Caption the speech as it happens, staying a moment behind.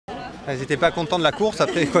J'étais pas content de la course,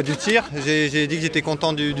 après quoi du tir. J'ai dit que j'étais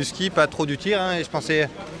content du ski, pas trop du tir. Hein, et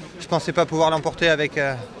je pensais pas pouvoir l'emporter avec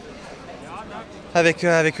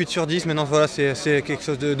 8 sur 10. Maintenant voilà, c'est quelque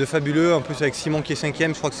chose de fabuleux. En plus avec Simon qui est 5e,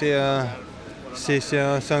 je crois que c'est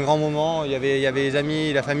un grand moment. Il y avait les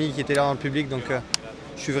amis, la famille qui étaient là dans le public. Donc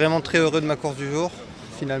je suis vraiment très heureux de ma course du jour,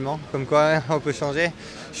 finalement. Comme quoi, hein, on peut changer.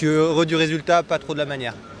 Je suis heureux du résultat, pas trop de la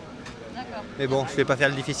manière. Mais bon, je ne vais pas faire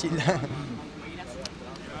le difficile.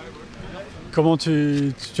 Comment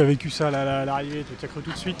tu as vécu ça, l'arrivée? Tu as cru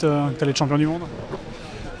tout de suite que tu allais être champion du monde?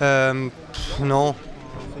 Non,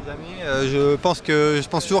 je pense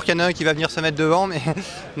toujours qu'il y en a un qui va venir se mettre devant, mais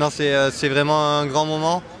non, c'est vraiment un grand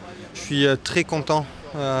moment. Je suis très content.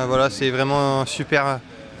 Voilà, c'est vraiment un super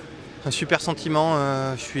sentiment.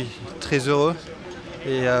 Je suis très heureux.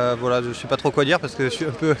 Et voilà, je ne sais pas trop quoi dire parce que je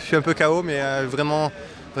suis un peu KO, mais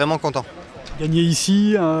vraiment content. Gagner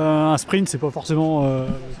ici, un sprint, c'est pas forcément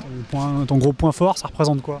ton gros point fort, ça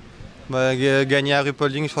représente quoi? Gagner à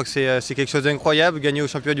Ruhpolding, je crois que c'est quelque chose d'incroyable. Gagner au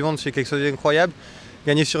championnat du monde, c'est quelque chose d'incroyable.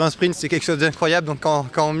 Gagner sur un sprint, c'est quelque chose d'incroyable. Donc quand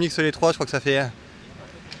on mixe les trois, je crois que ça fait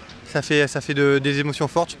des émotions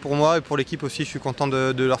fortes pour moi et pour l'équipe aussi. Je suis content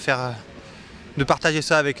de leur faire, de partager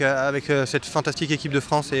ça avec cette fantastique équipe de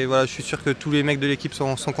France. Et voilà, je suis sûr que tous les mecs de l'équipe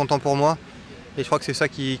sont contents pour moi. Et je crois que c'est ça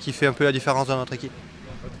qui fait un peu la différence dans notre équipe.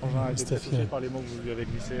 On a été très touché par les mots que vous lui avez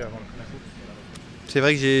glissés avant la coupe. C'est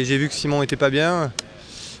vrai que j'ai vu que Simon n'était pas bien.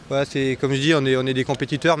 Voilà, comme je dis, on est des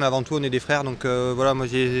compétiteurs, mais avant tout on est des frères. Donc voilà, moi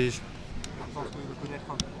je pense le connaître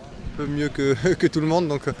un peu mieux que tout le monde.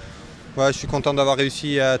 Donc voilà, je suis content d'avoir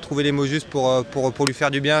réussi à trouver les mots justes pour lui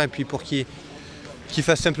faire du bien et puis pour qu'il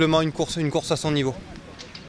fasse simplement une course à son niveau.